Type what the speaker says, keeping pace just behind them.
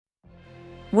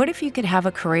What if you could have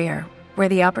a career where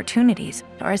the opportunities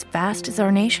are as vast as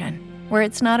our nation, where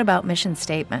it's not about mission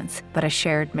statements, but a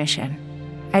shared mission?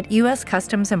 At U.S.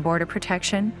 Customs and Border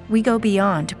Protection, we go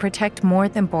beyond to protect more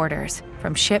than borders.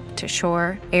 From ship to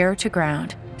shore, air to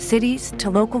ground, cities to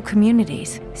local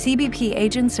communities, CBP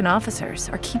agents and officers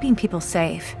are keeping people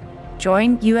safe.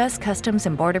 Join U.S. Customs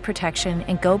and Border Protection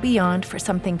and go beyond for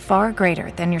something far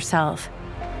greater than yourself.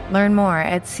 Learn more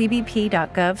at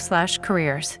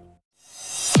cbp.gov/careers.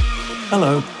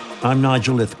 Hello, I'm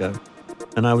Nigel Lithgow,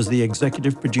 and I was the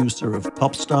executive producer of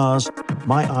Pop Stars,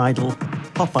 My Idol,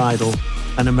 Pop Idol,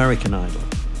 and American Idol.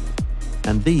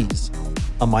 And these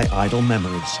are my Idol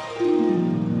memories.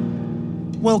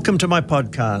 Welcome to my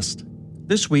podcast.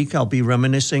 This week I'll be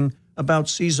reminiscing about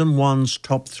Season 1's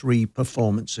top 3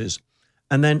 performances,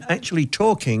 and then actually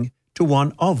talking to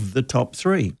one of the top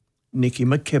 3, Nikki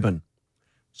McKibben.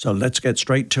 So let's get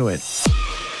straight to it.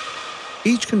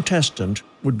 Each contestant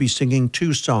would be singing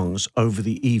 2 songs over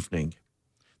the evening.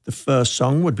 The first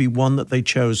song would be one that they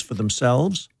chose for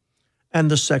themselves, and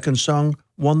the second song,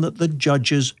 one that the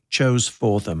judges chose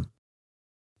for them.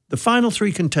 The final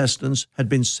 3 contestants had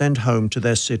been sent home to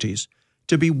their cities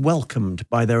to be welcomed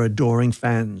by their adoring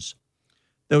fans.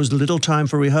 There was little time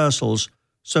for rehearsals,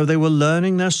 so they were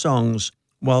learning their songs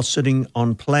while sitting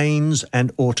on planes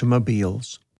and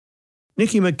automobiles.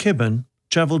 Nikki McKibben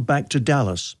traveled back to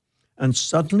Dallas and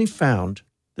suddenly found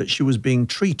that she was being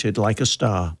treated like a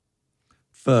star.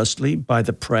 Firstly, by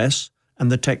the press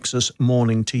and the Texas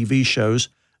morning TV shows,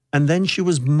 and then she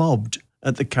was mobbed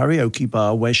at the karaoke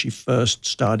bar where she first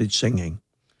started singing.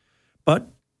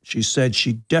 But she said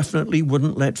she definitely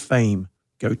wouldn't let fame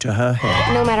go to her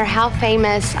head. No matter how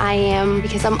famous I am,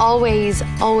 because I'm always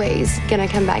gonna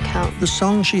come back home. The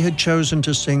song she had chosen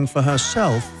to sing for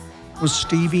herself was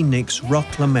Stevie Nicks'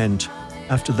 rock lament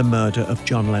after the murder of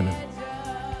John Lennon,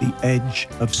 The Edge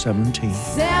of 17.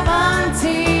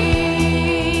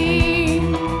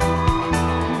 17,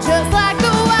 just like the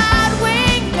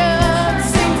wide-winged dove,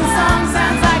 sings a song,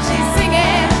 sounds like she's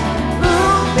singing,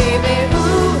 ooh, baby,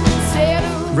 ooh, said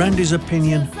ooh. Randy's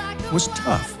opinion was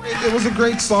tough. It was a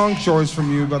great song choice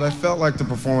from you, but I felt like the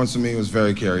performance for me was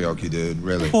very karaoke, dude,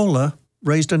 really. Paula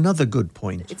raised another good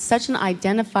point. It's such an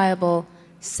identifiable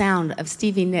sound of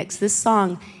Stevie Nicks. This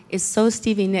song is so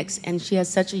Stevie Nicks, and she has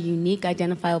such a unique,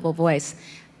 identifiable voice,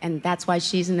 and that's why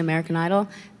she's an American Idol.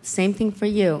 Same thing for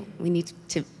you. We need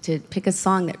to pick a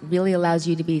song that really allows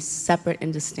you to be separate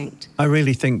and distinct. I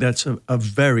really think that's a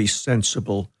very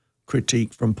sensible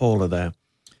critique from Paula there.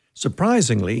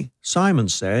 Surprisingly, Simon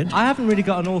said, I haven't really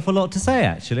got an awful lot to say,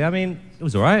 actually. I mean, it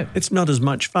was all right. It's not as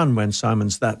much fun when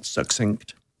Simon's that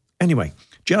succinct. Anyway,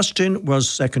 Justin was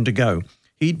second to go.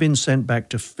 He'd been sent back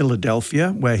to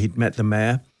Philadelphia, where he'd met the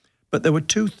mayor, but there were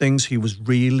 2 things he was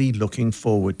really looking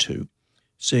forward to: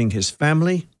 seeing his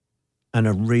family and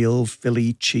a real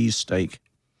Philly cheesesteak.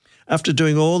 After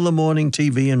doing all the morning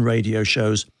TV and radio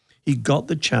shows, he got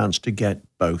the chance to get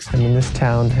both. I mean, this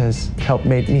town has helped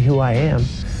make me who I am,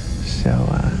 so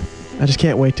I just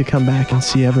can't wait to come back and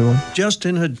see everyone.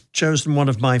 Justin had chosen one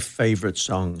of my favorite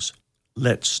songs,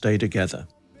 Let's Stay Together.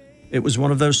 It was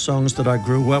one of those songs that I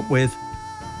grew up with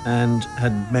and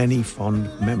had many fond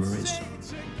memories.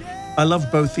 I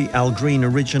love both the Al Green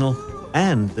original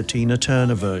and the Tina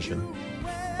Turner version,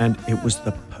 and it was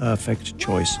the perfect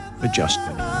choice for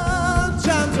Justin. Times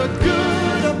are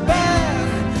good or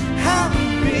bad,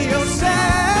 happy or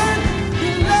sad,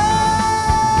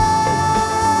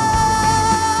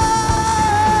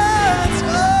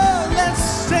 let's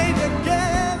stay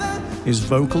together. His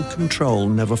vocal control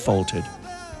never faltered.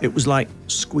 It was like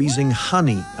squeezing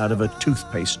honey out of a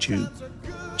toothpaste tube.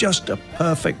 Just a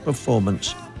perfect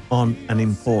performance on an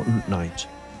important night.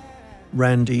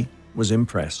 Randy was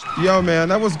impressed. Yo, man,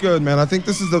 that was good, man. I think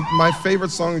this is my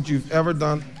favorite song that you've ever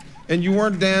done. And you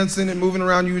weren't dancing and moving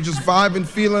around. You were just vibing,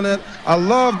 feeling it. I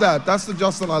love that. That's the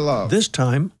Justin I love. This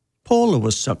time, Paula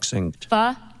was succinct.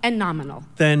 Phenomenal.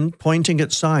 Then, pointing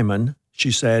at Simon,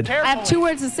 she said, I have 2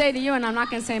 words to say to you, and I'm not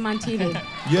going to say them on TV.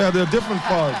 Yeah, they're different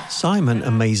parts. Simon,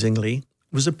 amazingly,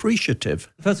 was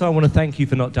appreciative. First of all, I want to thank you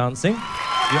for not dancing.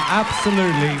 You're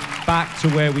absolutely back to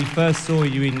where we first saw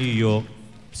you in New York.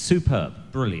 Superb.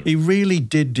 Brilliant. He really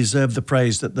did deserve the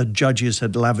praise that the judges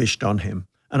had lavished on him,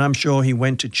 and I'm sure he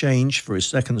went to change for his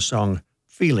second song,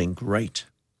 feeling great.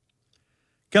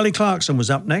 Kelly Clarkson was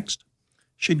up next.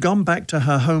 She'd gone back to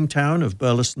her hometown of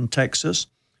Burleson, Texas,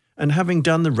 and having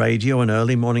done the radio and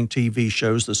early morning TV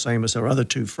shows the same as her other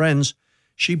 2 friends,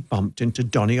 she bumped into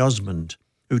Donny Osmond,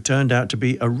 who turned out to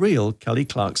be a real Kelly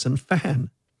Clarkson fan.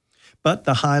 But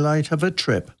the highlight of her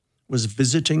trip was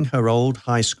visiting her old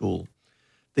high school.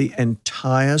 The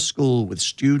entire school, with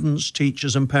students,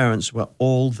 teachers, and parents, were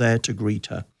all there to greet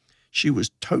her. She was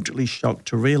totally shocked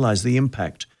to realize the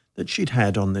impact that she'd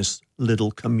had on this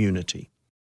little community.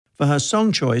 For her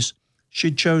song choice,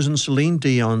 she'd chosen Celine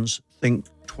Dion's Think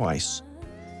Twice.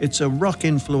 It's a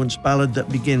rock-influenced ballad that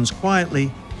begins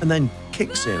quietly and then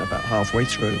kicks in about halfway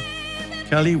through.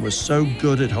 Kelly was so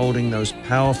good at holding those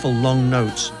powerful long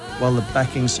notes while the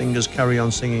backing singers carry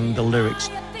on singing the lyrics.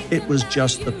 It was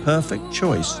just the perfect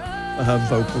choice for her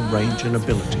vocal range and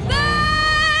ability.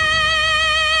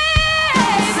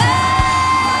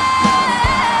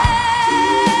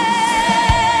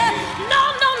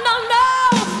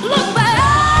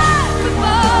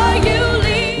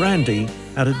 Randy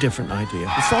had a different idea.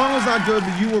 The song was not good,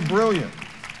 but you were brilliant.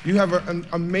 You have an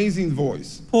amazing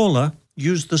voice. Paula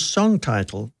used the song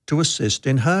title to assist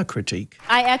in her critique.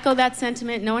 I echo that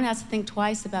sentiment. No one has to think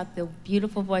twice about the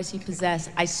beautiful voice you possess.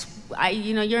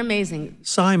 You're amazing.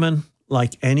 Simon,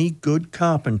 like any good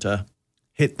carpenter,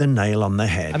 hit the nail on the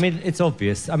head. I mean, it's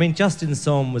obvious. I mean, Justin's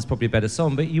song was probably a better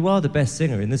song, but you are the best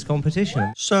singer in this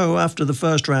competition. So after the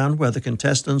first round, where the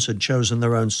contestants had chosen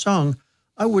their own song,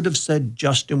 I would have said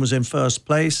Justin was in first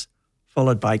place,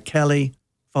 followed by Kelly,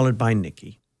 followed by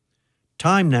Nikki.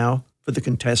 Time now for the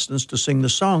contestants to sing the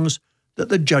songs that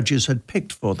the judges had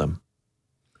picked for them.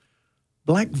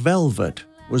 Black Velvet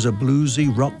was a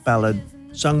bluesy rock ballad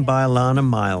sung by Alana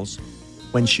Miles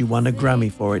when she won a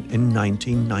Grammy for it in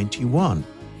 1991.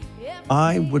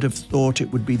 I would have thought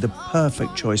it would be the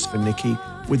perfect choice for Nikki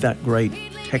with that great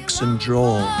Texan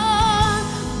drawl.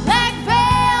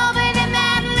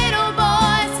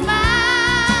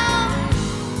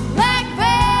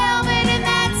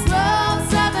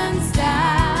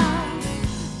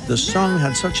 The song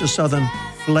had such a southern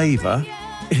flavor,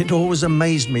 it always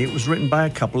amazed me it was written by a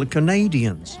couple of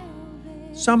Canadians.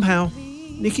 Somehow,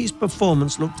 Nikki's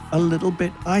performance looked a little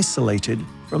bit isolated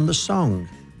from the song.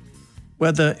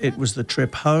 Whether it was the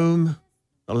trip home,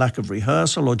 the lack of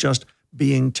rehearsal, or just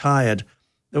being tired,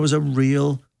 there was a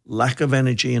real lack of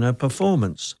energy in her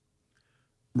performance.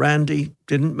 Randy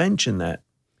didn't mention that.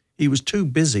 He was too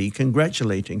busy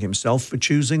congratulating himself for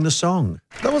choosing the song.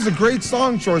 That was a great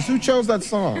song choice. Who chose that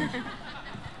song?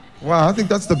 Wow, I think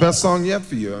that's the best song yet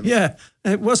for you. Yeah,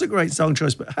 it was a great song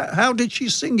choice, but how did she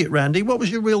sing it, Randy? What was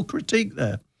your real critique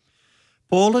there?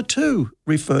 Paula, too,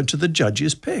 referred to the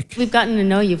judges' pick. We've gotten to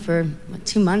know you for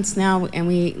 2 months now, and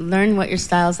we learn what your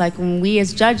style's like when we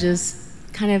as judges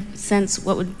kind of sense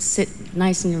what would sit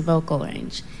nice in your vocal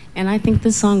range. And I think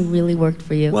this song really worked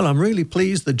for you. Well, I'm really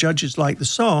pleased the judges like the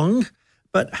song,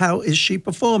 but how is she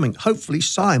performing? Hopefully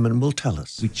Simon will tell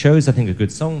us. We chose, I think, a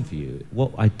good song for you.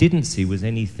 What I didn't see was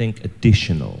anything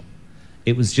additional.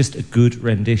 It was just a good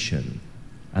rendition,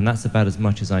 and that's about as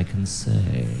much as I can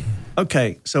say.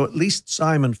 Okay, so at least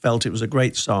Simon felt it was a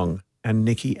great song, and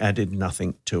Nikki added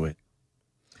nothing to it.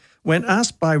 When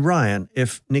asked by Ryan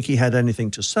if Nikki had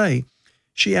anything to say,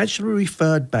 she actually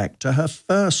referred back to her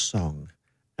first song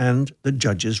and the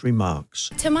judges' remarks.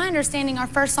 To my understanding, our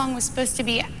first song was supposed to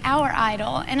be Our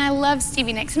Idol, and I love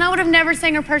Stevie Nicks. And I would have never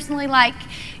sang her personally,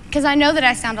 because I know that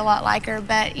I sound a lot like her,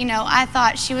 but, I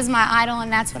thought she was my idol,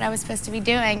 and that's what I was supposed to be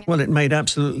doing. Well, it made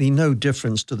absolutely no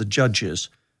difference to the judges,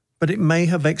 but it may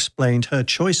have explained her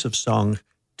choice of song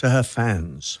to her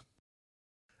fans.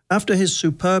 After his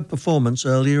superb performance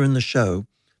earlier in the show,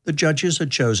 the judges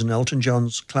had chosen Elton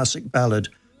John's classic ballad,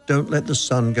 Don't Let the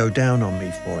Sun Go Down on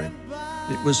Me, for him.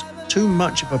 It was too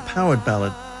much of a powered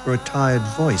ballad for a tired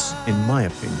voice, in my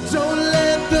opinion. Don't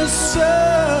let the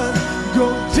sun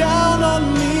go down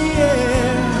on me,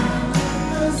 yeah.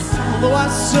 Although I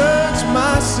search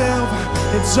myself,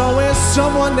 it's always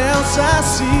someone else I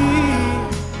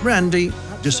see. Randy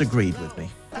disagreed with me.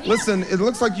 Listen, it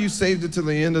looks like you saved it to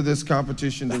the end of this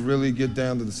competition to really get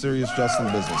down to the serious Justin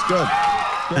business. Good.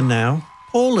 And now,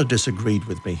 Paula disagreed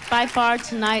with me. By far,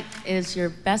 tonight is your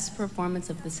best performance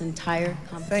of this entire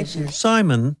competition.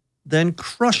 Simon then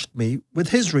crushed me with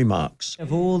his remarks.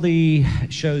 Of all the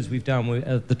shows we've done,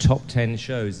 the top 10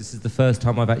 shows, this is the first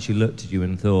time I've actually looked at you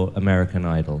and thought, American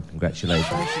Idol.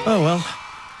 Congratulations. Oh, well,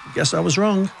 I guess I was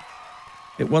wrong.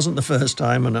 It wasn't the first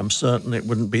time, and I'm certain it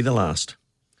wouldn't be the last.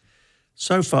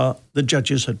 So far, the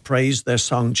judges had praised their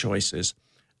song choices,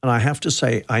 and I have to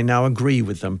say I now agree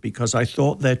with them because I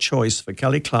thought their choice for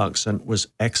Kelly Clarkson was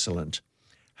excellent.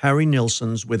 Harry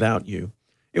Nilsson's Without You.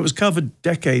 It was covered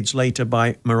decades later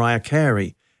by Mariah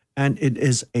Carey, and it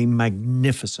is a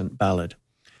magnificent ballad.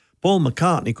 Paul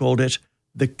McCartney called it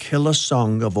the killer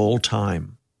song of all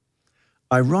time.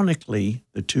 Ironically,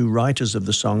 the two writers of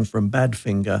the song from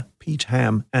Badfinger, Pete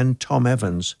Ham and Tom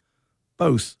Evans,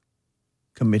 both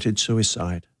committed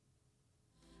suicide.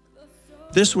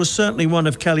 This was certainly one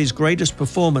of Kelly's greatest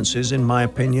performances, in my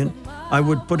opinion. I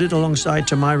would put it alongside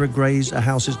Tamira Gray's A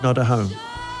House Is Not a Home.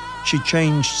 She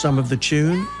changed some of the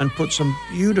tune and put some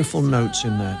beautiful notes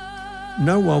in there.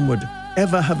 No one would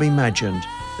ever have imagined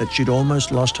that she'd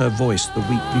almost lost her voice the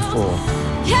week before.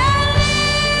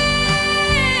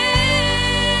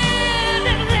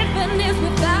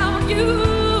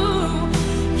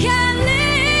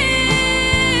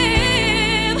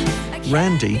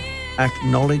 Randy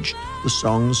acknowledged the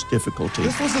song's difficulty.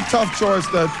 This was a tough choice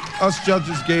that us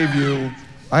judges gave you.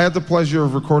 I had the pleasure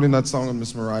of recording that song with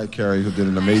Miss Mariah Carey, who did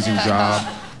an amazing job.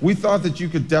 We thought that you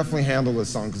could definitely handle this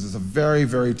song because it's a very,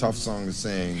 very tough song to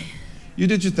sing. You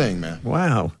did your thing, man.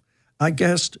 Wow. I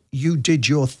guessed "you did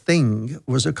your thing"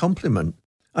 was a compliment.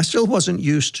 I still wasn't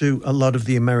used to a lot of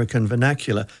the American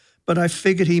vernacular, but I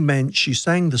figured he meant she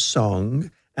sang the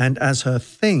song, and as her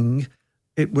thing,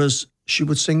 it was she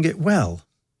would sing it well.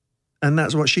 And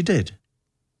that's what she did.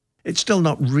 It's still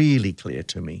not really clear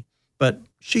to me, but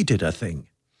she did her thing.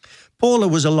 Paula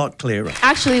was a lot clearer.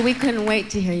 Actually, we couldn't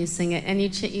wait to hear you sing it, and you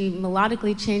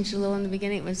melodically changed a little in the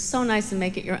beginning. It was so nice to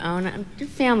make it your own, and your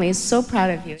family is so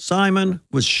proud of you. Simon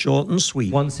was short and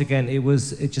sweet. Once again,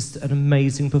 it's just an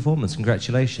amazing performance.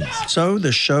 Congratulations. So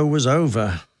the show was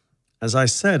over. As I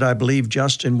said, I believe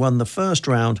Justin won the first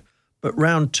round, but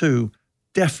round 2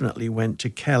 definitely went to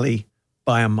Kelly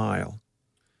by a mile.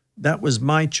 That was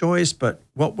my choice, but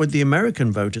what would the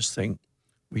American voters think?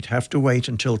 We'd have to wait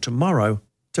until tomorrow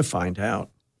to find out.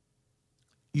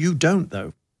 You don't,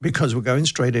 though, because we're going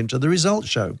straight into the results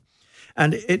show.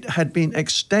 And it had been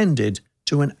extended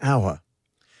to an hour.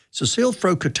 Cecile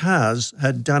Foucault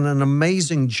had done an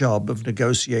amazing job of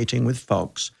negotiating with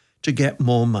Fox to get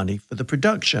more money for the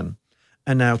production.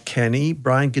 And now Kenny,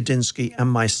 Brian Godinsky, and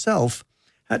myself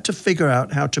had to figure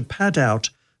out how to pad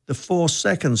out the 4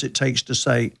 seconds it takes to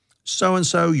say,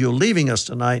 "So-and-so, you're leaving us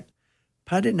tonight,"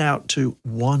 pad it out to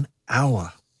 1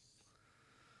 hour.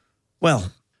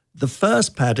 Well, the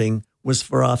first padding was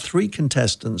for our 3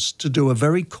 contestants to do a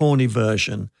very corny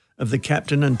version of the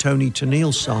Captain and Tony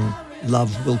Tennille song,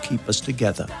 "Love Will Keep Us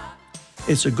Together."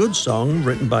 It's a good song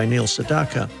written by Neil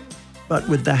Sedaka, but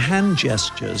with the hand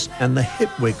gestures and the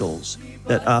hip wiggles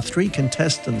that our 3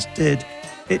 contestants did,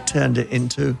 it turned it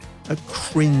into a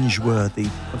cringe-worthy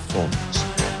performance.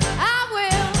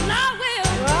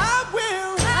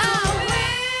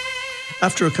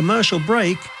 After a commercial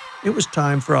break, it was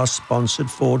time for our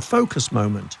sponsored Ford Focus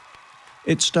moment.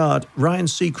 It starred Ryan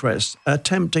Seacrest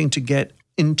attempting to get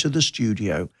into the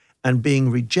studio and being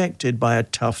rejected by a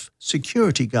tough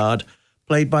security guard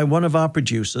played by one of our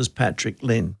producers, Patrick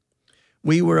Lynn.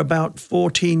 We were about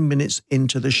 14 minutes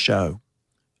into the show.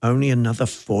 Only another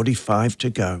 45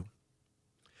 to go.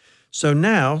 So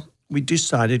now we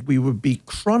decided we would be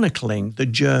chronicling the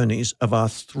journeys of our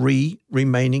 3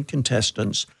 remaining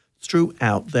contestants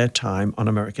throughout their time on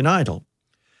American Idol.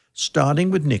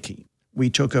 Starting with Nikki, we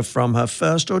took her from her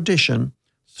first audition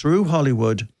through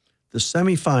Hollywood, the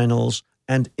semifinals,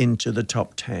 and into the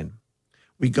top 10.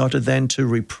 We got her then to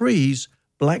reprise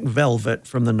Black Velvet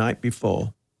from the night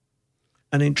before,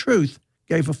 and in truth,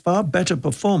 gave a far better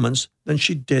performance than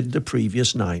she did the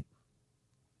previous night.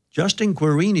 Justin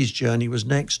Guarini's journey was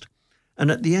next, and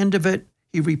at the end of it,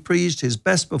 he reprised his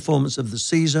best performance of the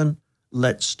season,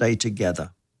 Let's Stay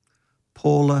Together.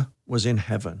 Paula was in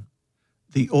heaven.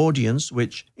 The audience,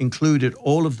 which included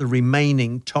all of the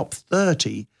remaining top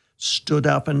 30, stood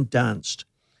up and danced.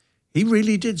 He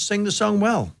really did sing the song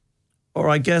well. Or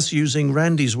I guess using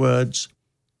Randy's words,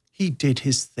 he did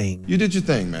his thing. You did your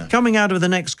thing, man. Coming out of the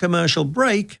next commercial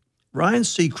break, Ryan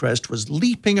Seacrest was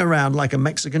leaping around like a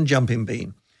Mexican jumping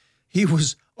bean. He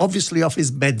was obviously off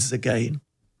his meds again.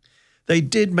 They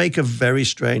did make a very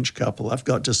strange couple, I've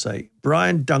got to say.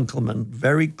 Brian Dunkelman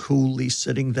very coolly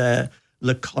sitting there,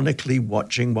 laconically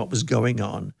watching what was going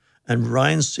on, and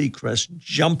Ryan Seacrest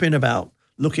jumping about,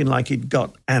 looking like he'd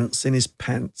got ants in his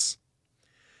pants.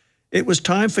 It was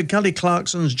time for Kelly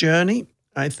Clarkson's journey.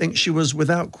 I think she was,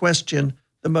 without question,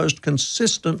 the most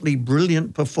consistently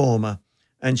brilliant performer,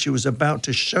 and she was about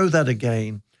to show that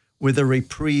again with a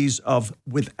reprise of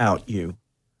Without You.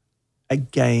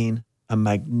 Again, a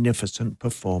magnificent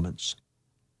performance.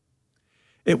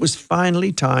 It was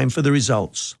finally time for the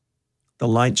results. The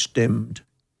lights dimmed.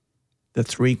 The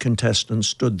 3 contestants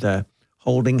stood there,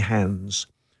 holding hands,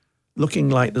 looking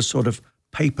like the sort of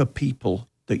paper people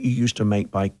that you used to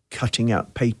make by cutting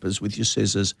out papers with your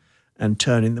scissors and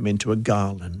turning them into a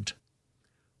garland.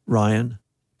 Ryan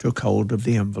took hold of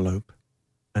the envelope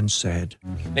and said,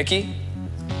 Nikki,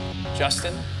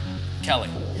 Justin, Kelly,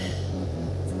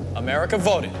 America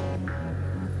voted.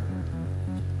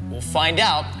 We'll find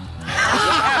out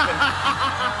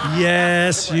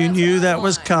Yes, you knew that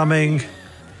was coming.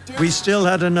 We still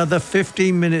had another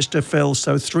 15 minutes to fill,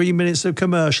 so 3 minutes of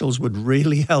commercials would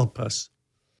really help us.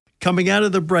 Coming out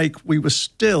of the break, we were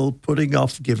still putting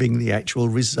off giving the actual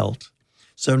result.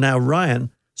 So now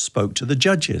Ryan spoke to the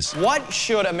judges. What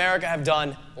should America have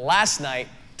done last night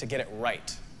to get it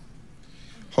right?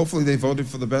 Hopefully they voted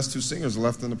for the best 2 singers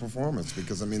left in the performance,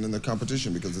 because, I mean, in the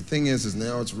competition, because the thing is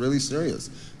now it's really serious.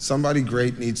 Somebody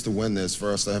great needs to win this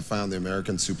for us to have found the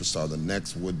American superstar, the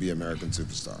next would-be American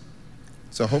superstar.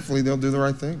 So hopefully they'll do the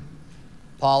right thing.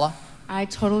 Paula? I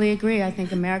totally agree. I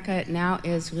think America now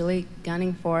is really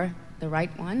gunning for the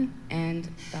right one, and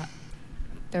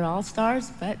they're all stars,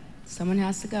 but someone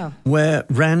has to go. Where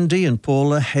Randy and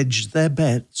Paula hedged their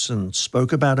bets and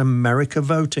spoke about America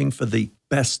voting for the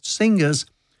best singers,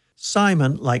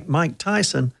 Simon, like Mike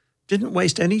Tyson, didn't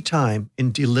waste any time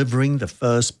in delivering the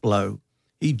first blow.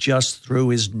 He just threw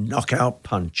his knockout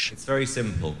punch. It's very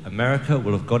simple. America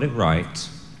will have got it right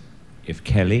if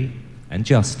Kelly and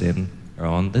Justin are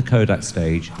on the Kodak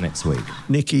stage next week.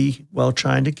 Nikki, while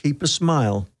trying to keep a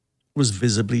smile, was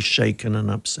visibly shaken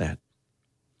and upset.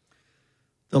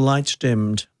 The lights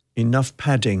dimmed. Enough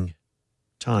padding.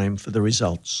 Time for the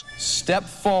results. Step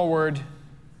forward,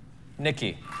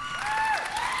 Nikki.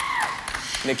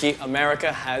 Nikki,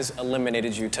 America has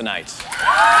eliminated you tonight.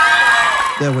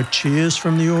 There were cheers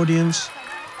from the audience.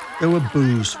 There were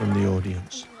boos from the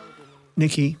audience.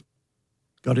 Nikki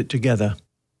got it together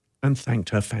and thanked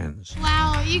her fans.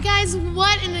 Wow, you guys,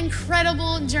 what an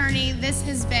incredible journey this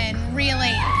has been,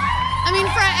 really. I mean,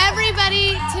 for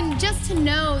everybody to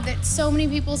know that so many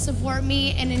people support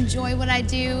me and enjoy what I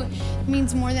do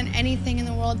means more than anything in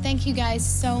the world. Thank you guys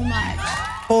so much.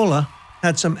 Paula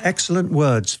had some excellent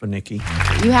words for Nikki.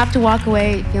 You have to walk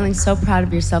away feeling so proud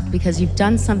of yourself because you've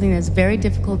done something that's very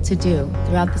difficult to do.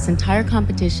 Throughout this entire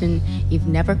competition, you've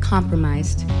never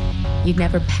compromised. You've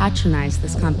never patronized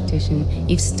this competition.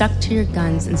 You've stuck to your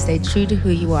guns and stayed true to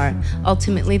who you are.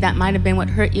 Ultimately, that might have been what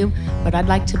hurt you, but I'd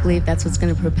like to believe that's what's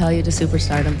going to propel you to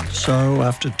superstardom. So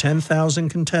after 10,000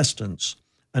 contestants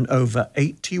and over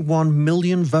 81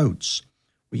 million votes,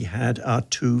 we had our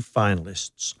 2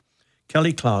 finalists,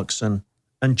 Kelly Clarkson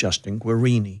and Justin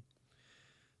Guarini.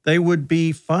 They would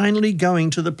be finally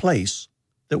going to the place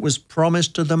that was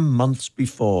promised to them months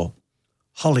before,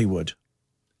 Hollywood,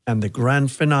 and the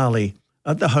grand finale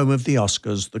at the home of the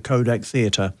Oscars, the Kodak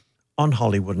Theatre on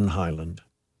Hollywood and Highland.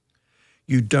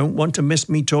 You don't want to miss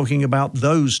me talking about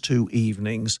those 2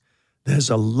 evenings.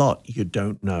 There's a lot you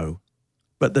don't know.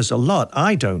 But there's a lot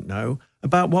I don't know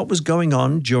about what was going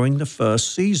on during the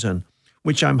first season,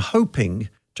 which I'm hoping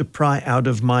to pry out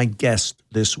of my guest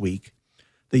this week,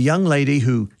 the young lady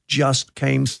who just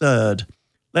came third.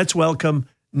 Let's welcome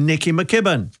Nikki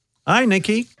McKibben. Hi,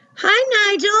 Nikki.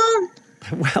 Hi, Nigel.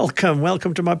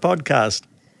 Welcome to my podcast.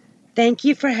 Thank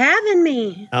you for having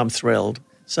me. I'm thrilled.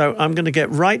 So I'm going to get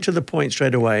right to the point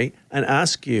straight away and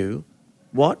ask you,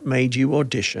 what made you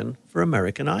audition for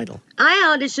American Idol?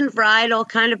 I auditioned for Idol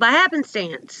kind of by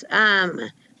happenstance.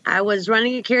 I was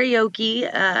running a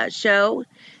karaoke show,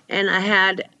 and I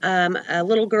had a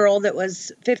little girl that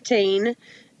was 15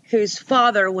 whose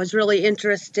father was really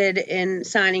interested in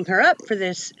signing her up for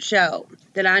this show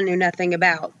that I knew nothing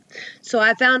about. So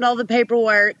I found all the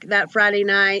paperwork that Friday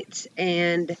night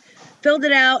and filled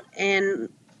it out and,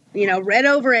 read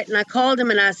over it. And I called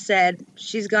him and I said,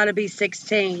 she's got to be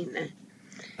 16.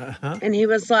 And he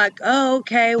was like, oh,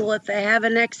 okay, well, if they have a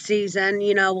next season,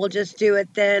 we'll just do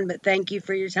it then. But thank you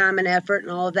for your time and effort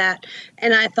and all of that.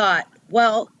 And I thought,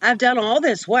 well, I've done all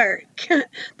this work.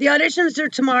 The auditions are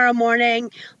tomorrow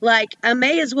morning. I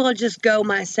may as well just go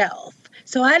myself.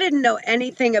 So I didn't know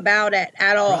anything about it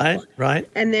at all. Right.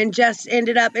 And then just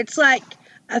ended up, it's like,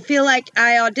 I feel like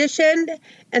I auditioned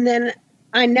and then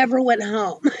I never went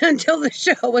home until the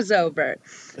show was over.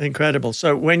 Incredible.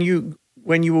 So when you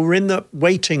were in the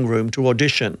waiting room to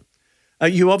audition,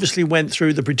 you obviously went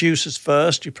through the producers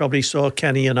first. You probably saw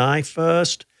Kenny and I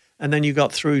first, and then you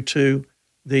got through to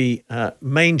the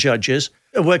main judges.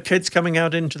 Were kids coming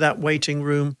out into that waiting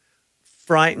room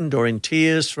frightened or in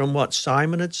tears from what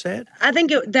Simon had said? I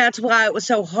think that's why it was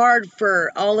so hard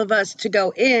for all of us to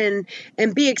go in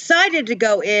and be excited to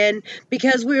go in,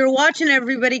 because we were watching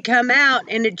everybody come out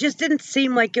and it just didn't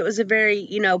seem like it was a very,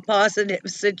 positive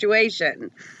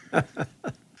situation.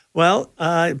 Well,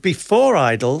 before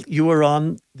Idol, you were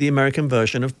on the American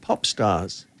version of Pop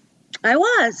Stars. I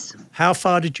was. How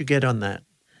far did you get on that?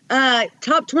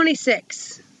 Top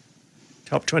 26.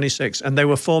 Top 26. And they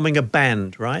were forming a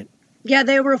band, right? Yeah,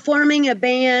 they were forming a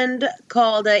band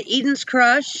called Eden's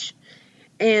Crush,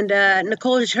 And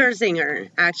Nicole Scherzinger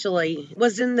actually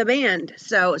was in the band,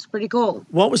 so it's pretty cool.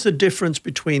 What was the difference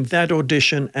between that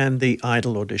audition and the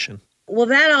Idol audition? Well,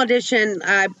 that audition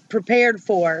I prepared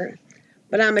for,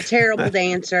 but I'm a terrible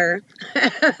dancer.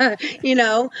 You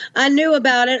know, I knew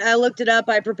about it. I looked it up.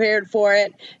 I prepared for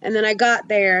it. And then I got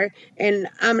there, and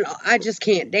I just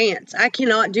can't dance. I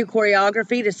cannot do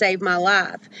choreography to save my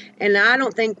life. And I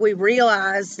don't think we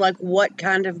realized, like, what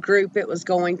kind of group it was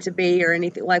going to be or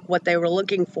anything, like what they were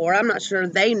looking for. I'm not sure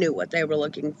they knew what they were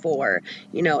looking for,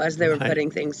 you know, as they were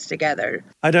putting things together.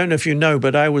 I don't know if you know,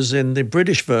 but I was in the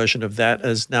British version of that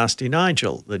as Nasty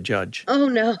Nigel, the judge. Oh,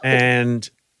 no. And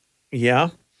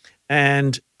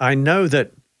I know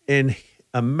that in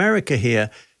America here,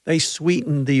 they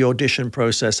sweetened the audition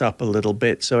process up a little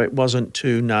bit so it wasn't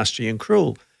too nasty and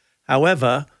cruel.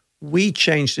 However, we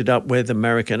changed it up with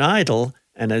American Idol,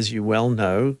 and as you well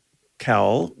know,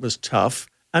 Cowell was tough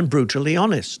and brutally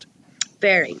honest.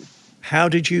 Very. How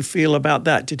did you feel about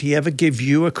that? Did he ever give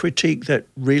you a critique that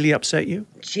really upset you?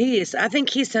 Jeez, I think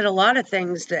he said a lot of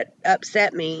things that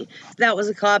upset me. That was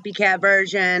a copycat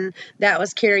version. That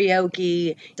was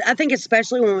karaoke. I think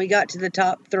especially when we got to the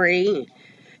top 3,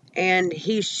 and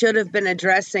he should have been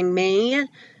addressing me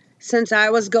since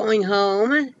I was going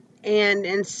home, and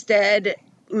instead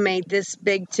made this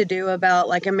big to-do about,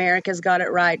 like, America's Got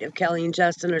It Right if Kelly and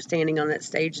Justin are standing on that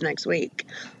stage next week.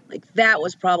 Like, that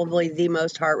was probably the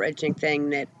most heart-wrenching thing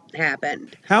that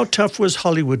happened. How tough was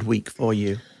Hollywood Week for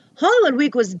you? Hollywood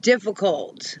Week was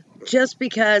difficult just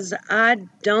because I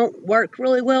don't work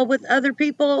really well with other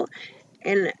people.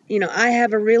 And, you know, I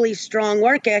have a really strong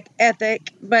work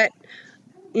ethic, but,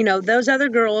 you know, those other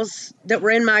girls that were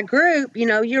in my group, you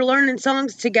know, you're learning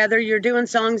songs together. You're doing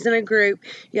songs in a group.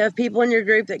 You have people in your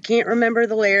group that can't remember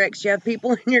the lyrics. You have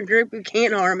people in your group who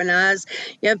can't harmonize.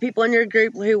 You have people in your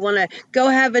group who want to go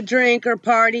have a drink or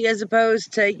party as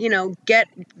opposed to, you know,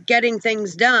 getting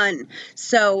things done.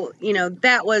 So, you know,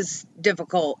 that was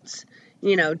difficult.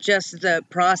 You know, just the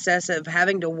process of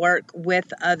having to work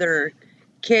with other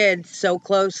kids so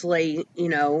closely, you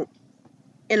know,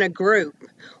 in a group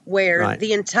where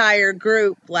the entire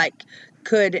group, like,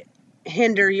 could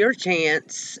hinder your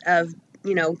chance of,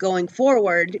 you know, going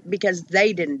forward because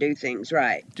they didn't do things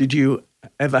right. Did you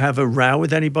ever have a row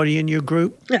with anybody in your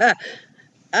group?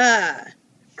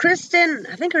 Kristen,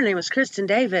 I think her name was Kristen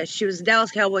Davis. She was a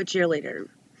Dallas Cowboy cheerleader.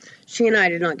 She and I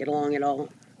did not get along at all.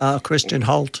 Kristen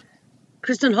Holt.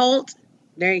 Kristen Holt.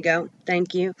 There you go.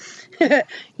 Thank you.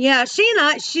 Yeah, she and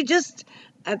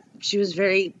I, she was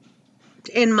very,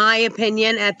 in my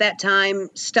opinion, at that time,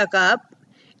 stuck up.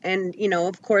 And, you know,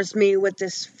 of course, me with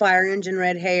this fire engine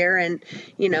red hair and,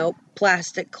 you know,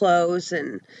 plastic clothes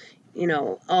and, you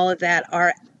know, all of that.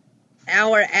 Our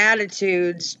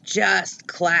attitudes just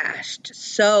clashed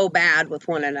so bad with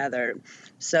one another.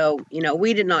 So, you know,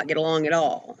 we did not get along at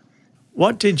all.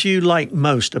 What did you like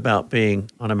most about being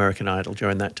on American Idol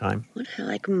during that time? What did I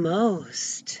like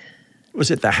most? Was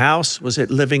it the house? Was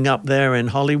it living up there in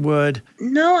Hollywood?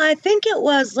 No, I think it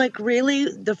was, like, really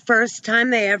the first time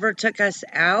they ever took us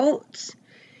out.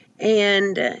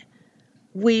 And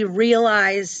we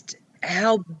realized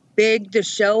how big the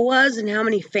show was and how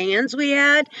many fans we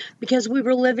had because we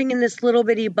were living in this little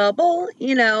bitty bubble,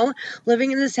 you know,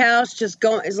 living in this house,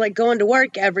 is like going to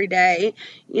work every day,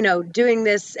 you know, doing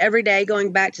this every day,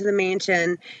 going back to the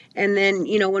mansion. And then,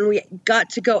 you know, when we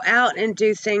got to go out and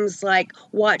do things like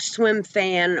watch Swim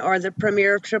Fan or the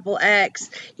premiere of Triple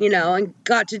X, you know, and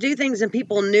got to do things and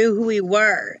people knew who we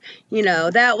were, you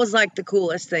know, that was like the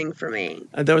coolest thing for me.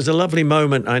 And there was a lovely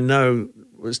moment I know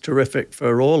was terrific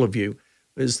for all of you.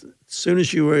 As soon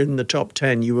as you were in the top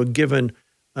 10, you were given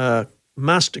a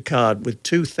MasterCard with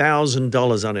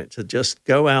 $2,000 on it to just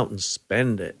go out and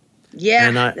spend it.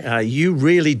 Yeah. And you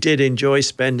really did enjoy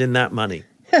spending that money.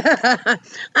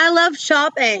 I love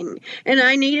shopping, and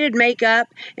I needed makeup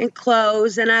and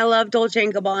clothes, and I loved Dolce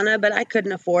 & Gabbana, but I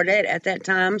couldn't afford it at that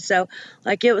time. So,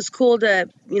 like, it was cool to,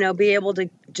 you know, be able to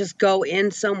just go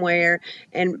in somewhere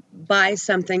and buy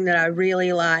something that I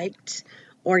really liked,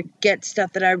 or get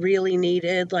stuff that I really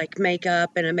needed, like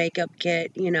makeup and a makeup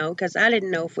kit, you know, because I didn't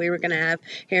know if we were going to have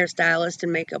hairstylists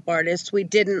and makeup artists. We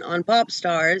didn't on Pop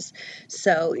Stars.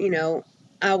 So, you know,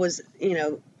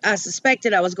 I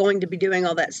suspected I was going to be doing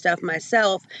all that stuff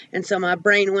myself. And so my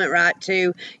brain went right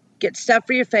to get stuff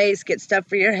for your face, get stuff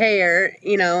for your hair,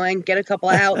 you know, and get a couple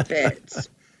of outfits.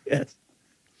 Yes.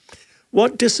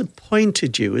 What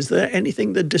disappointed you? Is there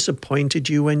anything that disappointed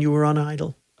you when you were on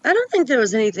Idol? I don't think there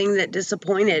was anything that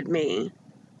disappointed me.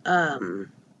 You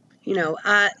know,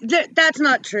 that's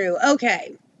not true.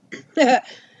 Okay.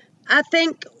 I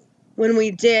think when we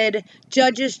did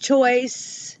Judge's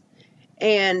Choice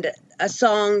and a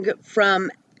song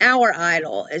from Our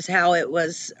Idol is how it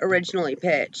was originally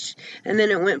pitched. And then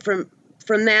it went from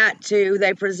that to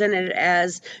they presented it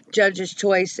as judge's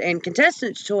choice and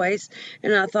contestant's choice.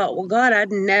 And I thought, well, God,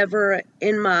 I'd never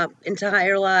in my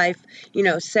entire life,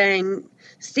 sang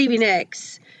Stevie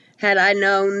Nicks had I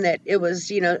known that it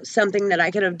was, something that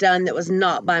I could have done that was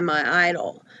not by my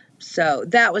idol. So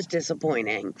that was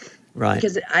disappointing. Right.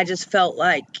 Because I just felt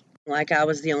like I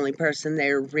was the only person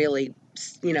there really,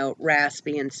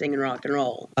 raspy and singing rock and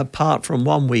roll. Apart from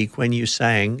one week when you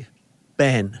sang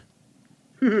Ben.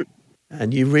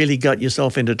 And you really got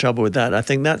yourself into trouble with that. I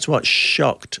think that's what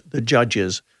shocked the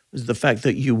judges, was the fact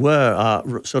that you were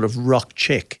a sort of rock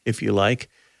chick, if you like,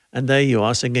 and there you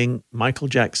are singing Michael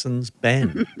Jackson's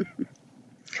Ben.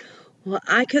 Well,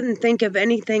 I couldn't think of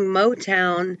anything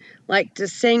Motown like to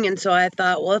sing, and so I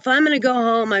thought, well, if I'm going to go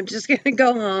home, I'm just going to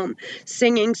go home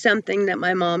singing something that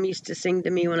my mom used to sing to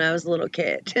me when I was a little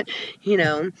kid,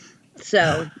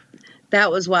 So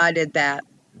that was why I did that.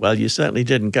 Well, you certainly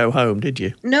didn't go home, did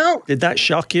you? No. Did that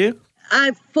shock you?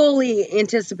 I fully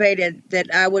anticipated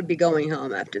that I would be going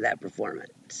home after that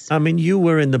performance. I mean, you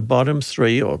were in the bottom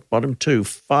 3 or bottom 2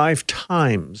 5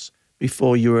 times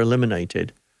before you were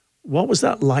eliminated. What was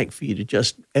that like for you to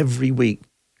just every week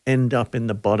end up in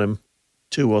the bottom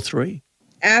 2 or 3?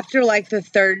 After like the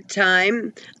third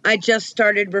time, I just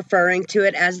started referring to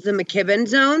it as the McKibben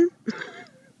zone.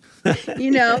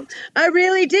 I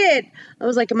really did. I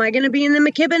was like, am I going to be in the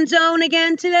McKibben zone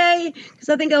again today? Because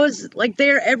I think I was like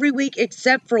there every week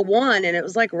except for one, and it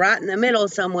was like right in the middle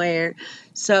somewhere.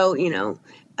 So,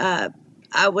 I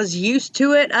was used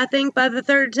to it, I think, by the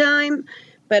third time,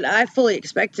 but I fully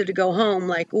expected to go home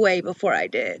like way before I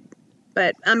did.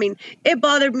 But, I mean, it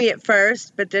bothered me at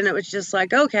first, but then it was just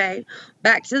like, okay,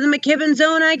 back to the McKibben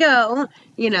zone I go,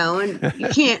 and you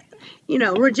can't,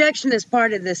 rejection is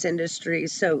part of this industry,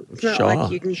 so it's not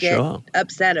like you can get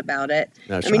upset about it.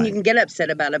 That's I mean, right. you can get upset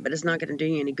about it, but it's not going to do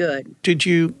you any good. Did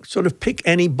you sort of pick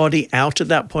anybody out at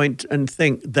that point and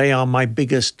think they are my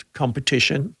biggest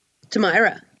competition?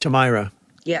 Tamira.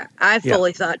 Yeah, I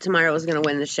fully thought Tamira was going to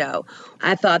win the show.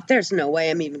 I thought there's no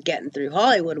way I'm even getting through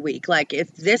Hollywood Week. Like,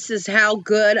 if this is how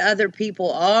good other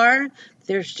people are,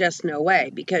 there's just no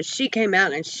way. Because she came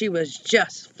out and she was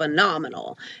just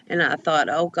phenomenal. And I thought,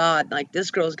 oh, God, like, this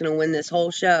girl's going to win this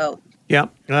whole show. Yeah,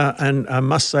 and I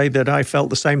must say that I felt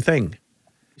the same thing.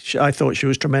 I thought she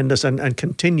was tremendous and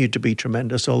continued to be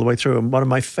tremendous all the way through. And one of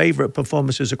my favorite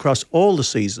performances across all the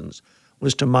seasons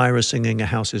was Tamira singing A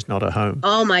House Is Not a Home.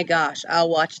 Oh, my gosh. I'll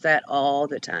watch that all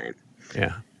the time.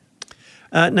 Yeah.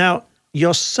 Now,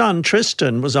 your son,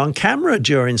 Tristan, was on camera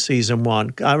during season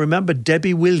 1. I remember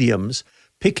Debbie Williams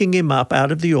picking him up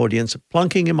out of the audience,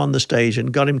 plunking him on the stage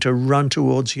and got him to run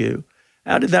towards you.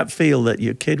 How did that feel that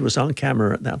your kid was on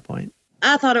camera at that point?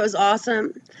 I thought it was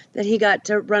awesome that he got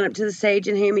to run up to the stage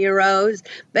and hand me a rose.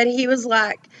 But he was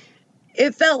like,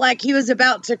 it felt like he was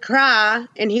about to cry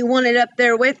and he wanted up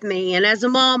there with me. And as a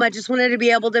mom, I just wanted to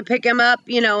be able to pick him up,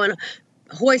 and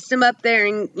hoist him up there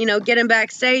and, get him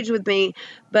backstage with me.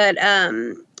 But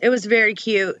it was very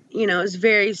cute. It was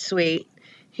very sweet.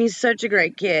 He's such a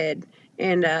great kid.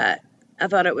 And I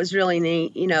thought it was really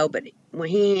neat, but when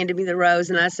he handed me the rose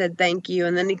and I said, thank you.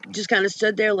 And then he just kind of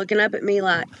stood there looking up at me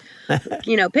like,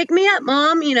 pick me up,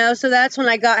 Mom, so that's when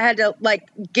I had to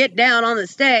get down on the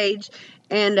stage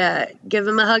and give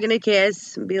him a hug and a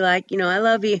kiss and be like, I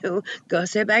love you. Go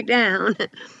sit back down.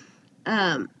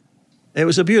 It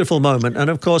was a beautiful moment. And,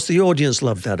 of course, the audience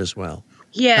loved that as well.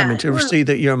 Yeah. I mean, to see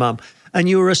that you're a mum. And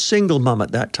you were a single mum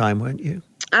at that time, weren't you?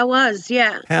 I was,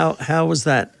 yeah. How was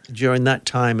that during that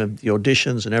time of the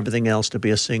auditions and everything else to be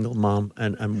a single mum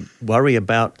and worry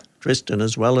about Tristan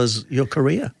as well as your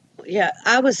career? Yeah,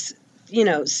 I was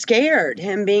scared,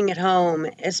 him being at home,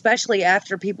 especially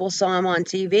after people saw him on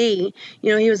TV.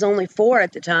 He was only 4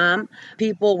 at the time.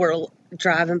 People were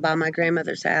driving by my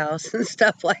grandmother's house and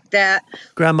stuff like that.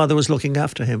 Grandmother was looking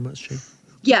after him, was she?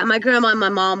 Yeah, my grandma and my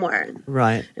mom were.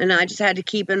 Right. And I just had to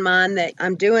keep in mind that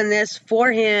I'm doing this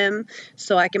for him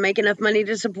so I can make enough money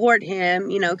to support him,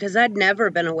 because I'd never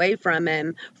been away from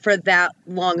him for that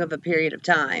long of a period of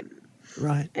time.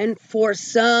 Right. And for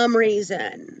some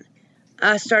reason,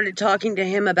 I started talking to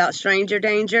him about stranger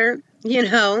danger,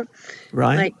 Right.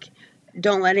 Like,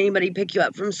 don't let anybody pick you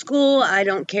up from school. I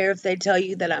don't care if they tell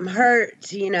you that I'm hurt,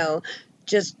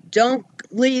 just don't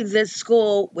leave this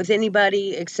school with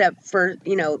anybody except for,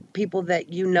 people that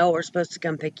are supposed to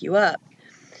come pick you up.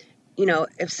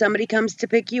 If somebody comes to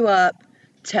pick you up,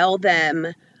 tell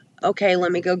them, okay,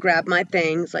 let me go grab my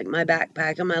things, like my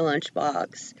backpack and my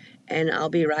lunchbox, and I'll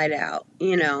be right out,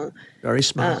 Very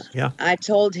smart, yeah. I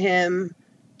told him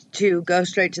to go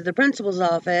straight to the principal's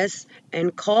office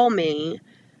and call me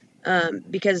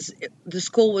because the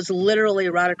school was literally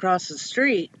right across the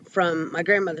street from my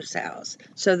grandmother's house.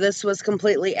 So this was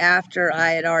completely after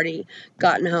I had already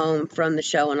gotten home from the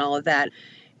show and all of that.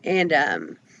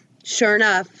 And sure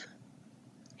enough,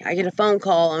 I get a phone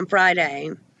call on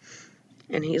Friday,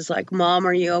 and he's like, "Mom,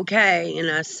 are you okay?" And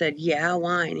I said, "Yeah,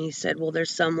 why?" And he said, "Well,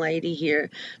 there's some lady here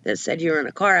that said you were in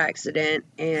a car accident,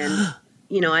 and,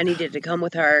 I needed to come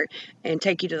with her and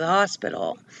take you to the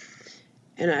hospital."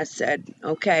 And I said,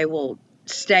 "Okay, well,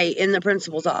 stay in the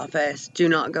principal's office. Do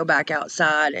not go back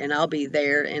outside, and I'll be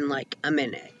there in like a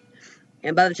minute."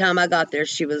 And by the time I got there,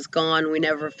 she was gone. We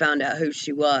never found out who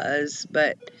she was,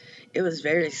 but it was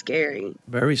very scary.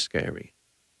 Very scary.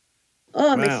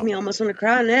 Oh, it makes me almost want to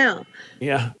cry now.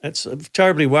 Yeah, it's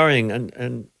terribly worrying,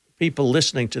 and people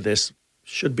listening to this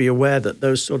should be aware that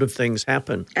those sort of things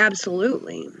happen.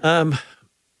 Absolutely.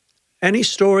 Any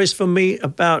stories for me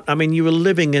about, you were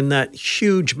living in that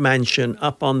huge mansion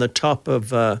up on the top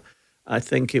of, I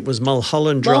think it was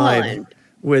Mulholland Drive,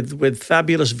 with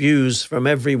fabulous views from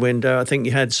every window. I think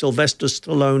you had Sylvester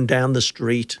Stallone down the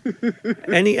street.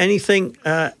 Anything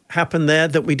happened there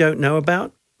that we don't know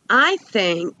about? I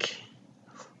think,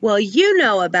 well, you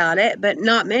know about it, but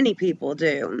not many people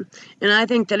do. And I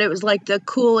think that it was like the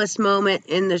coolest moment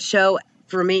in the show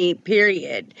for me,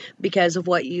 period, because of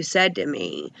what you said to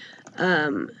me.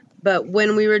 But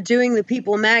when we were doing the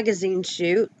People magazine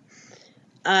shoot,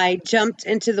 I jumped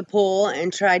into the pool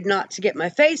and tried not to get my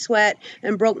face wet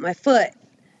and broke my foot.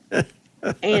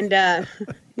 And,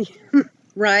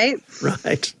 right?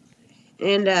 Right.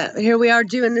 And here we are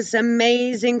doing this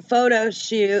amazing photo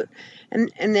shoot.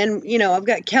 And then, I've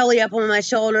got Kelly up on my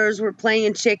shoulders. We're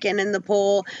playing chicken in the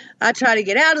pool. I try to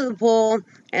get out of the pool,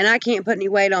 and I can't put any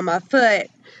weight on my foot.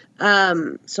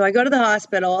 So I go to the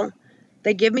hospital.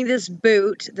 They give me this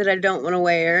boot that I don't want to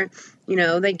wear.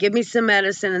 They give me some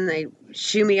medicine, and they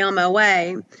shoo me on my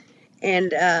way.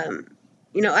 And,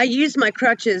 I use my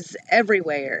crutches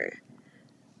everywhere.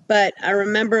 But I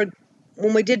remember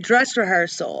when we did dress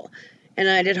rehearsal and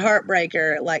I did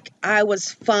Heartbreaker, I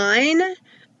was fine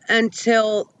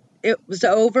until it was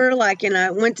over, and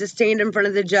I went to stand in front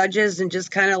of the judges and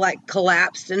just kind of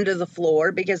collapsed into the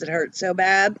floor because it hurt so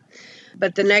bad.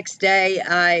 But the next day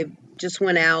I just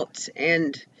went out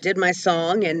and did my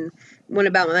song and went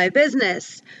about my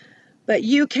business. But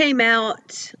you came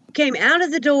out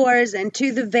of the doors and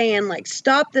to the van,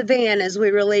 stopped the van as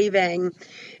we were leaving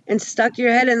and stuck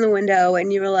your head in the window,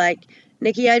 and you were like,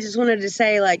 "Nikki, I just wanted to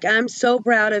say, I'm so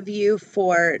proud of you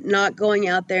for not going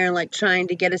out there and, trying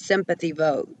to get a sympathy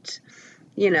vote,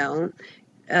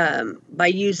 by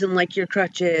using, your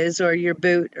crutches or your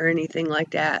boot or anything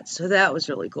like that." So that was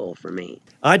really cool for me.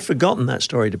 I'd forgotten that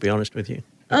story, to be honest with you.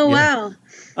 Oh, wow.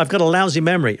 I've got a lousy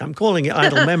memory. I'm calling it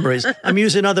idle memories. I'm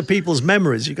using other people's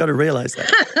memories. You've got to realize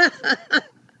that.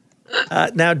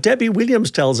 Now, Debbie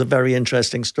Williams tells a very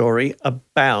interesting story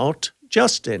about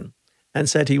Justin and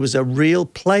said he was a real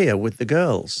player with the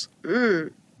girls.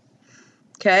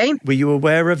 Okay. Were you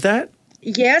aware of that?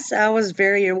 Yes, I was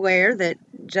very aware that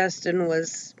Justin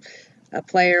was a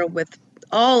player with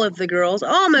all of the girls,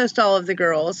 almost all of the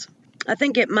girls. I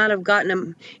think it might have gotten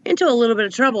him into a little bit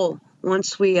of trouble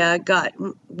once we got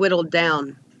whittled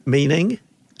down. Meaning?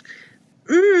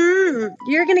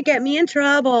 You're going to get me in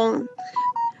trouble.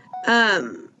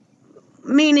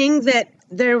 Meaning that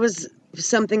there was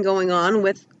something going on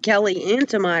with Kelly and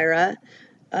Tamira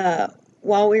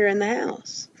while we were in the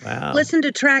house. Wow. Listen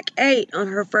to track 8 on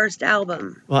her first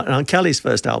album. Well, on Kelly's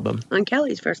first album. On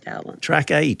Kelly's first album.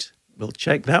 Track 8. We'll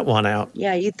check that one out.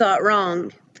 Yeah, you thought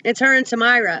wrong. It's her and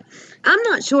Tamira. I'm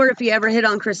not sure if he ever hit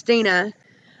on Christina.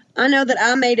 I know that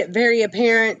I made it very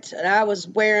apparent that I was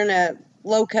wearing a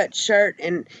low-cut shirt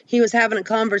and he was having a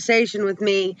conversation with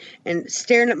me and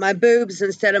staring at my boobs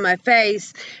instead of my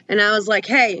face. And I was like,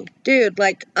 "Hey, dude,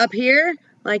 up here?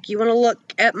 You want to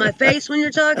look at my face when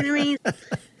you're talking to me?"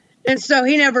 And so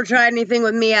he never tried anything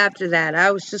with me after that.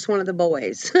 I was just one of the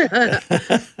boys.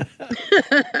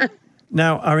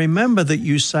 Now, I remember that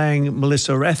you sang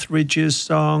Melissa Etheridge's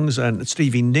songs and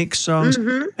Stevie Nicks songs,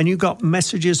 and you got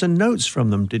messages and notes from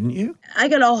them, didn't you? I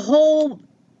got a whole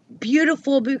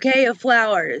beautiful bouquet of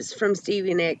flowers from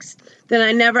Stevie Nicks that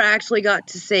I never actually got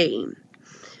to see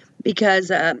because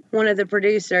one of the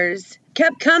producers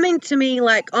kept coming to me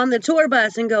on the tour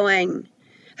bus and going,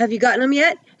 "Have you gotten them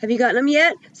yet? Have you gotten them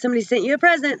yet? Somebody sent you a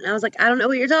present." And I was like, "I don't know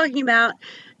what you're talking about."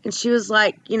 And she was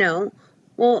like,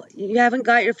 "Well, you haven't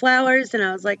got your flowers?" And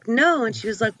I was like, "No." And she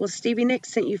was like, "Well, Stevie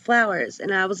Nicks sent you flowers."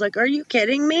 And I was like, "Are you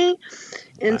kidding me?"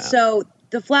 And so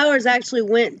the flowers actually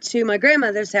went to my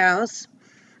grandmother's house.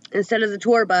 instead of the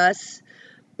tour bus.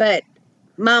 But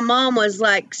my mom was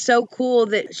like so cool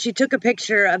that she took a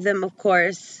picture of them, of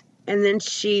course, and then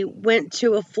she went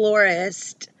to a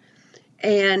florist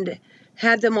and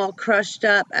had them all crushed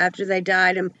up after they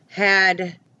died and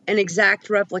had an exact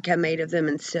replica made of them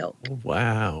in silk.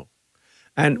 Wow.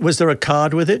 And was there a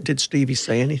card with it? Did Stevie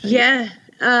say anything? Yeah.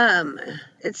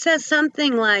 It says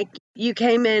something like, you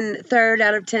came in third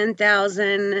out of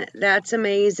 10,000. That's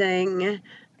amazing.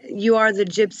 You are the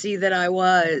gypsy that I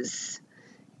was.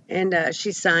 And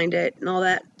she signed it and all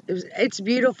that. It's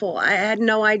beautiful. I had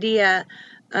no idea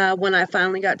when I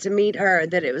finally got to meet her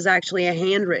that it was actually a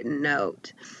handwritten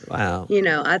note. Wow. You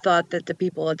know, I thought that the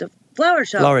people at the flower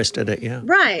shop. Florist did it, yeah.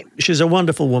 Right. She's a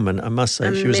wonderful woman, I must say.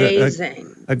 Amazing. She was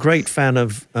a great fan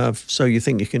of So You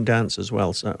Think You Can Dance as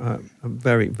well. So I'm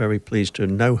very, very pleased to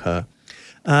know her.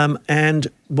 And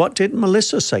what did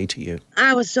Melissa say to you?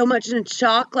 I was so much in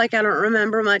shock, like I don't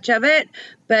remember much of it,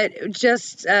 but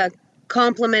just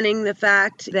complimenting the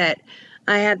fact that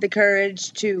I had the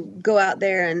courage to go out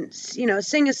there and, you know,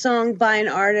 sing a song by an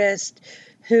artist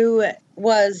who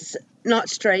was not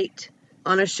straight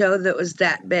on a show that was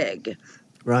that big.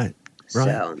 Right.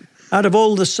 So, out of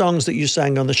all the songs that you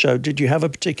sang on the show, did you have a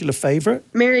particular favorite?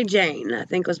 Mary Jane, I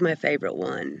think, was my favorite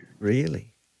one.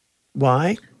 Really?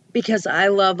 Why? Because I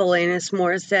love Alanis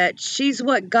Morissette. She's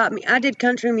what got me. I did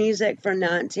country music for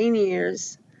 19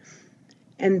 years.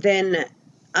 And then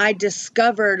I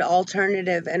discovered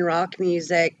alternative and rock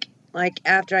music like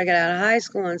after I got out of high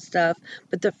school and stuff.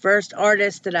 But the first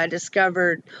artist that I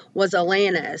discovered was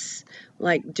Alanis,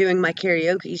 like doing my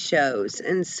karaoke shows.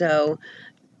 And so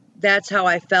that's how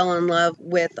I fell in love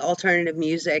with alternative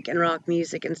music and rock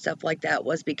music and stuff like that,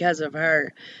 was because of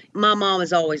her. My mom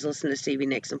has always listened to Stevie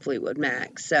Nicks and Fleetwood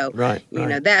Mac. So, you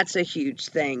know, that's a huge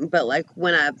thing. But like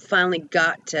when I finally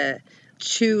got to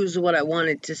choose what I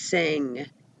wanted to sing,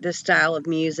 the style of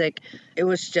music, it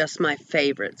was just my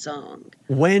favorite song.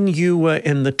 When you were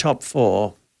in the top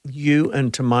four, you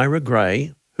and Tamira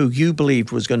Gray, who you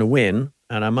believed was going to win,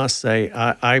 and I must say,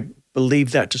 I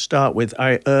believed that to start with.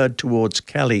 I erred towards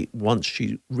Kelly once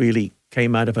she really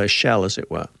came out of her shell, as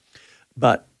it were.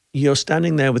 But you're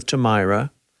standing there with Tamira,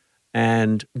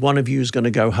 and one of you is going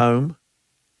to go home.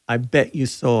 I bet you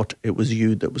thought it was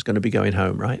you that was going to be going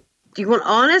home, right? Do you want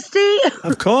honesty?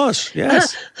 Of course,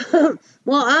 yes.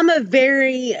 Well, I'm a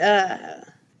very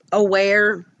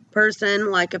aware person,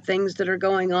 like, of things that are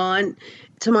going on.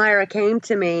 Tamira came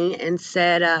to me and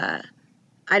said,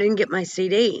 I didn't get my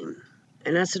CD.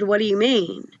 And I said, what do you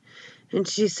mean? And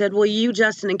she said, well, you,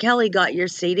 Justin, and Kelly got your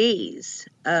CDs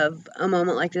of A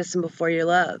Moment Like This and Before Your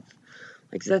Love.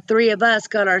 Like, the three of us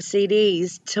got our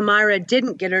CDs. Tamira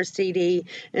didn't get her CD.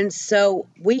 And so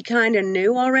we kind of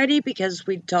knew already because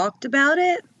we talked about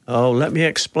it. Oh, let me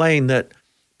explain that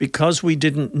because we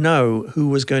didn't know who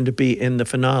was going to be in the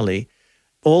finale,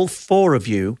 all four of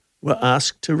you were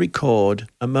asked to record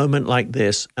A Moment Like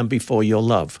This and Before Your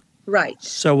Love. Right.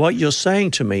 So what you're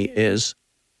saying to me is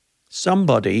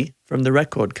somebody from the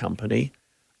record company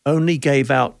only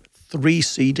gave out 3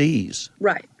 CDs.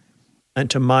 Right. And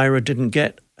Tamira didn't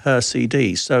get her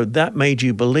CD. So that made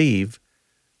you believe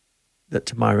that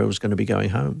Tamira was going to be going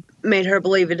home. Made her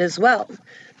believe it as well.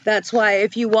 That's why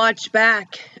if you watch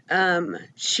back,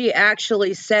 she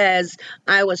actually says,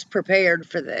 I was prepared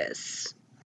for this.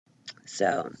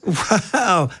 So.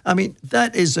 Wow. I mean,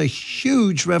 that is a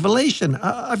huge revelation.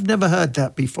 I've never heard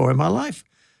that before in my life.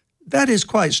 That is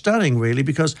quite stunning, really,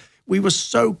 because we were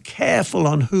so careful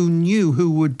on who knew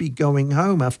who would be going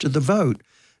home after the vote.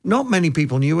 Not many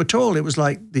people knew at all. It was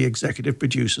like the executive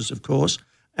producers, of course,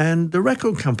 and the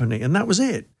record company, and that was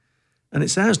it. And it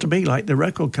sounds to me like the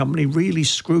record company really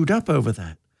screwed up over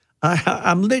that.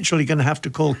 I'm literally going to have to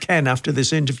call Ken after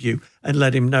this interview and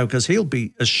let him know, because he'll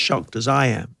be as shocked as I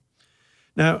am.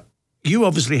 Now, you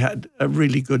obviously had a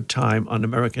really good time on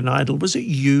American Idol. Was it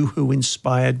you who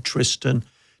inspired Tristan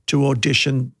to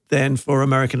audition then for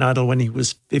American Idol when he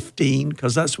was 15?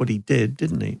 Because that's what he did,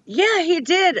 didn't he? Yeah, he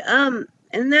did.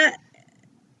 And that,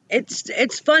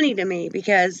 it's funny to me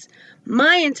because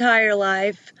my entire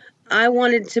life, I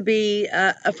wanted to be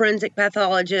a forensic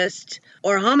pathologist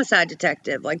or a homicide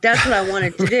detective. Like, that's what I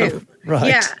wanted to do. Right.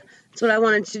 Yeah, that's what I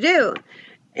wanted to do.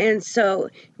 And so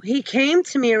he came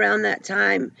to me around that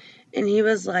time and he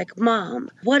was like, Mom,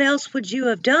 what else would you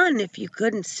have done if you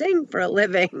couldn't sing for a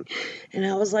living? And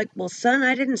I was like, well, son,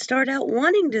 I didn't start out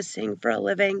wanting to sing for a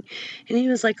living. And he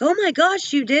was like, oh my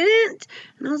gosh, you didn't?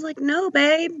 And I was like, no,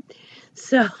 babe.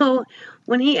 So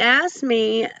when he asked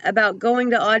me about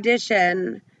going to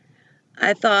audition,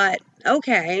 I thought,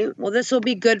 okay, well, this will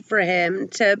be good for him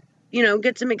to, you know,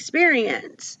 get some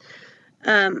experience.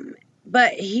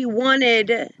 but he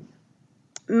wanted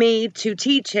me to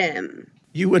teach him.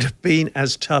 You would have been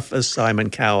as tough as Simon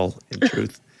Cowell, in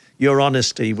truth. Your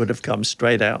honesty would have come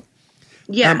straight out.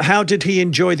 Yeah. How did he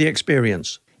enjoy the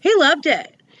experience? He loved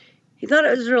it. He thought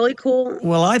it was really cool.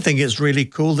 Well, I think it's really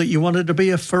cool that you wanted to be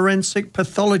a forensic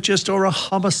pathologist or a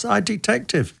homicide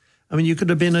detective. I mean, you could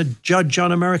have been a judge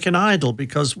on American Idol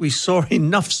because we saw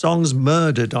enough songs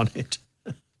murdered on it.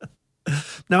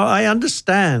 Now, I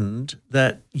understand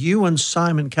that you and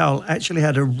Simon Cowell actually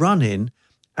had a run-in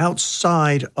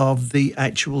outside of the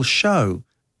actual show.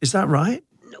 Is that right?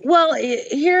 Well,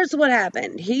 here's what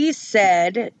happened. He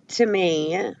said to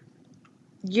me,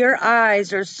 "Your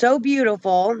eyes are so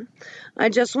beautiful. I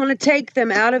just want to take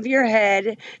them out of your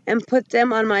head and put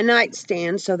them on my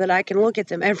nightstand so that I can look at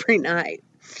them every night."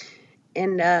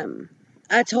 And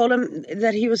I told him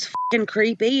that he was fucking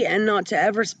creepy and not to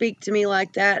ever speak to me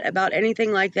like that about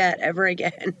anything like that ever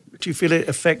again. Do you feel it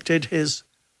affected his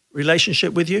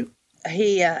relationship with you?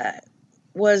 He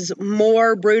was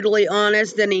more brutally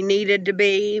honest than he needed to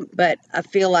be, but I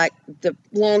feel like the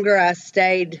longer I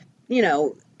stayed,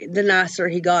 the nicer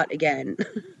he got again.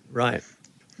 Right.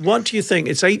 What do you think?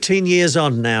 It's 18 years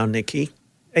on now, Nikki.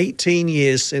 18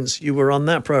 years since you were on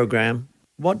that program.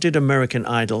 What did American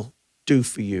Idol do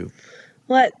for you?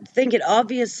 Well, I think it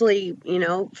obviously,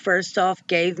 first off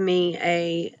gave me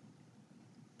a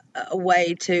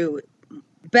way to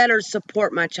better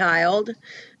support my child.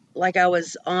 Like I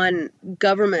was on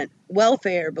government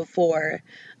welfare before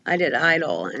I did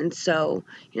Idol. And so,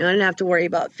 I didn't have to worry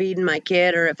about feeding my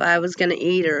kid or if I was going to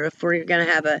eat or if we're going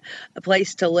to have a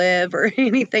place to live or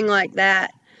anything like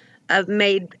that. I've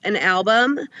made an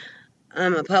album.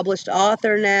 I'm a published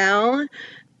author now,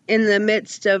 in the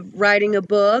midst of writing a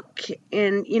book.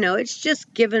 And, it's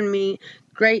just given me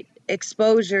great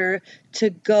exposure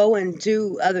to go and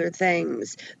do other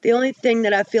things. The only thing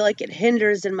that I feel like it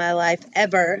hinders in my life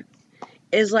ever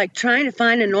is like trying to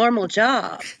find a normal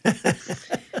job.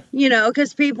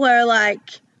 Because people are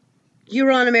like,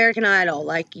 "You're on American Idol,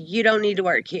 like you don't need to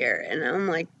work here." And I'm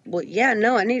like, well, yeah,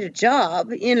 no, I need a job,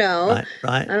 Right.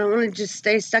 I don't want to just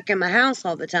stay stuck in my house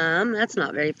all the time. That's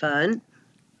not very fun.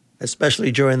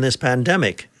 Especially during this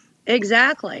pandemic.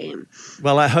 Exactly.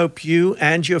 Well, I hope you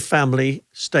and your family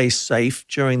stay safe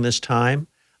during this time.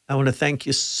 I want to thank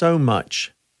you so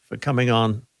much for coming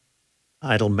on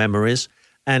Idol Memories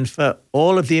and for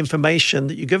all of the information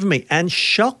that you've given me and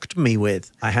shocked me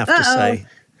with, I have to say.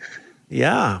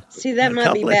 Yeah. See, that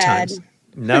might be bad. Times.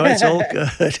 No, it's all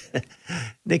good.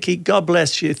 Nikki, God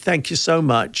bless you. Thank you so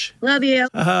much. Love you.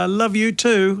 Love you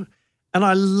too. And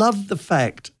I love the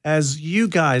fact, as you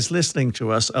guys listening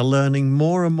to us are learning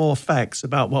more and more facts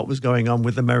about what was going on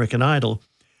with American Idol,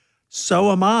 so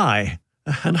am I.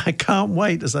 And I can't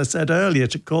wait, as I said earlier,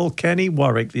 to call Kenny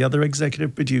Warwick, the other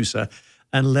executive producer,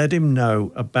 and let him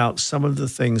know about some of the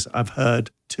things I've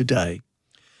heard today.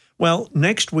 Well,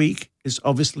 next week is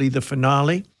obviously the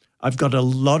finale. I've got a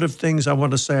lot of things I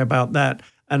want to say about that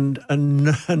and a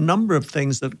number of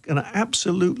things that are going to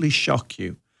absolutely shock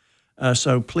you.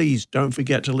 So please don't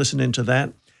forget to listen into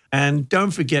that. And don't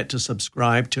forget to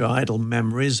subscribe to Idol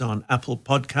Memories on Apple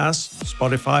Podcasts,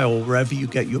 Spotify, or wherever you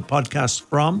get your podcasts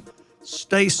from.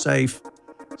 Stay safe.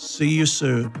 See you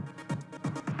soon.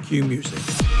 Cue music.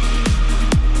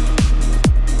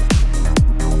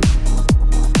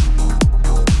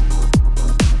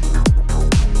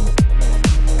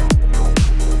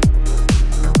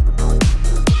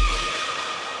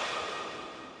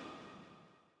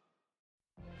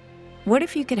 What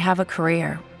if you could have a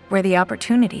career where the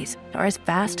opportunities are as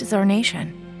vast as our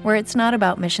nation, where it's not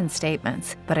about mission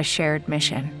statements, but a shared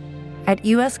mission? At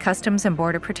U.S. Customs and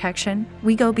Border Protection,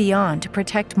 we go beyond to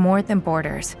protect more than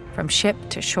borders. From ship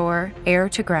to shore, air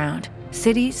to ground,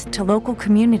 cities to local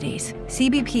communities,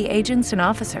 CBP agents and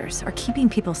officers are keeping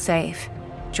people safe.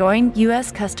 Join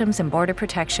U.S. Customs and Border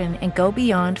Protection and go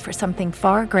beyond for something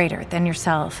far greater than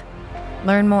yourself.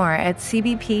 Learn more at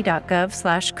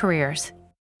cbp.gov/careers.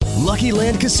 Lucky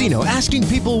Land Casino, asking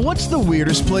people, what's the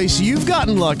weirdest place you've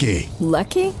gotten lucky?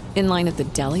 Lucky? In line at the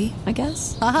deli, I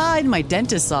guess? Aha, in my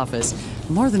dentist's office.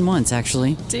 More than once,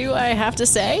 actually. Do I have to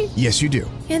say? Yes, you do.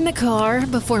 In the car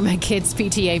before my kids'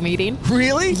 PTA meeting.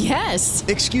 Really? Yes.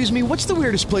 Excuse me, what's the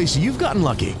weirdest place you've gotten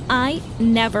lucky? I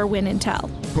never win and tell.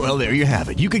 Well, there you have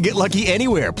it. You can get lucky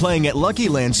anywhere, playing at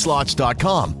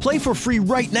LuckyLandSlots.com. Play for free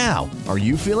right now. Are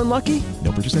you feeling lucky?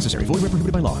 No purchase necessary. Void where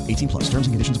prohibited by law. 18+. Terms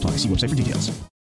and conditions apply. See website for details.